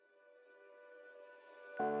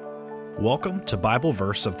Welcome to Bible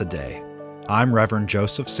Verse of the Day. I'm Reverend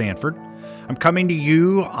Joseph Sanford. I'm coming to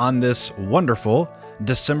you on this wonderful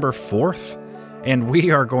December 4th, and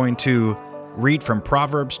we are going to read from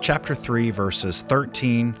Proverbs chapter 3, verses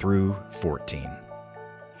 13 through 14.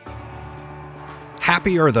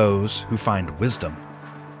 Happy are those who find wisdom,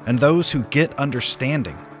 and those who get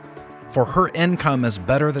understanding, for her income is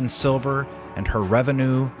better than silver, and her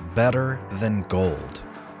revenue better than gold.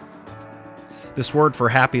 This word for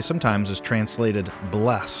happy sometimes is translated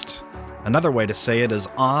blessed. Another way to say it is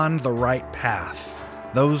on the right path.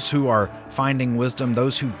 Those who are finding wisdom,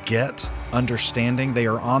 those who get understanding, they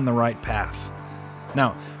are on the right path.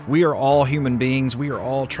 Now, we are all human beings. We are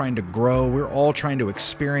all trying to grow. We're all trying to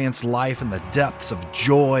experience life in the depths of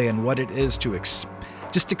joy and what it is to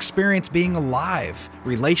just experience being alive,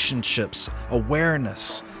 relationships,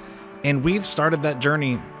 awareness. And we've started that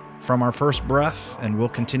journey from our first breath, and we'll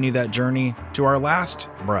continue that journey to our last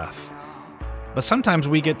breath. But sometimes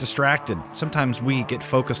we get distracted. Sometimes we get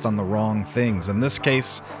focused on the wrong things. In this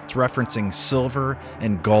case, it's referencing silver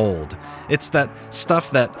and gold. It's that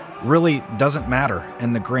stuff that really doesn't matter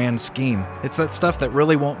in the grand scheme. It's that stuff that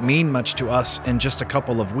really won't mean much to us in just a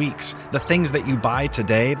couple of weeks. The things that you buy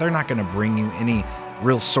today, they're not going to bring you any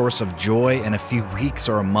real source of joy in a few weeks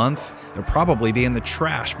or a month. They'll probably be in the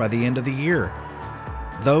trash by the end of the year.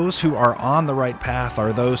 Those who are on the right path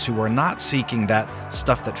are those who are not seeking that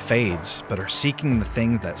stuff that fades, but are seeking the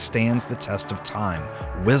thing that stands the test of time,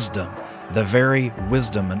 wisdom, the very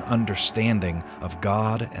wisdom and understanding of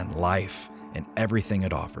God and life and everything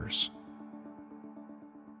it offers.